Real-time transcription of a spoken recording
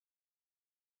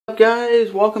What's up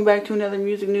guys, welcome back to another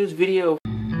music news video.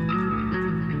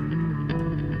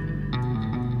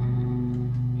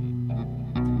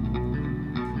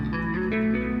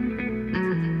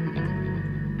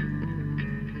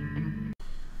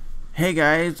 Hey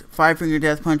guys, Five Finger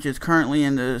Death Punch is currently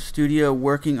in the studio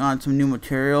working on some new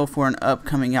material for an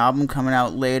upcoming album coming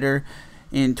out later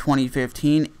in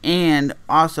 2015 and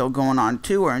also going on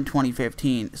tour in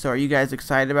 2015. So are you guys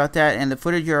excited about that? And the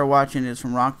footage you're watching is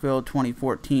from Rockville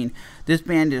 2014. This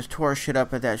band just tore shit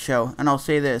up at that show. And I'll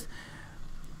say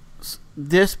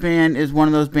this band is one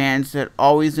of those bands that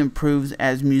always improves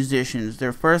as musicians.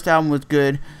 Their first album was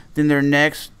good, then their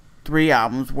next 3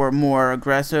 albums were more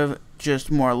aggressive, just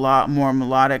a lot more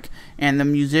melodic, and the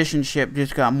musicianship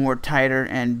just got more tighter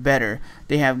and better.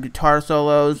 They have guitar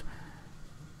solos,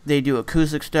 they do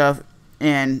acoustic stuff,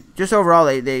 and just overall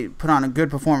they put on a good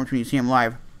performance when you see them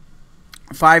live.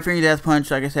 Five Finger Death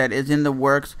Punch, like I said, is in the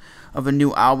works of a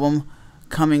new album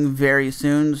coming very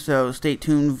soon, so stay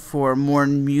tuned for more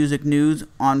music news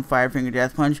on Five Finger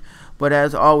Death Punch. But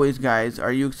as always guys,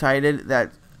 are you excited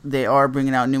that they are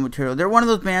bringing out new material? They're one of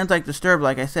those bands like Disturbed,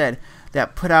 like I said,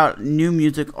 that put out new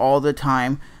music all the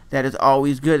time that is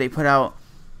always good. They put out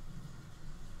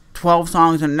 12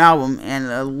 songs in an album, and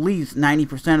at least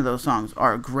 90% of those songs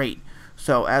are great.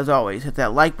 So as always, hit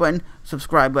that like button,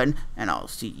 subscribe button, and I'll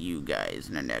see you guys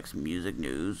in the next music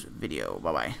news video.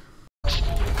 Bye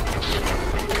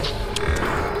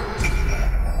bye.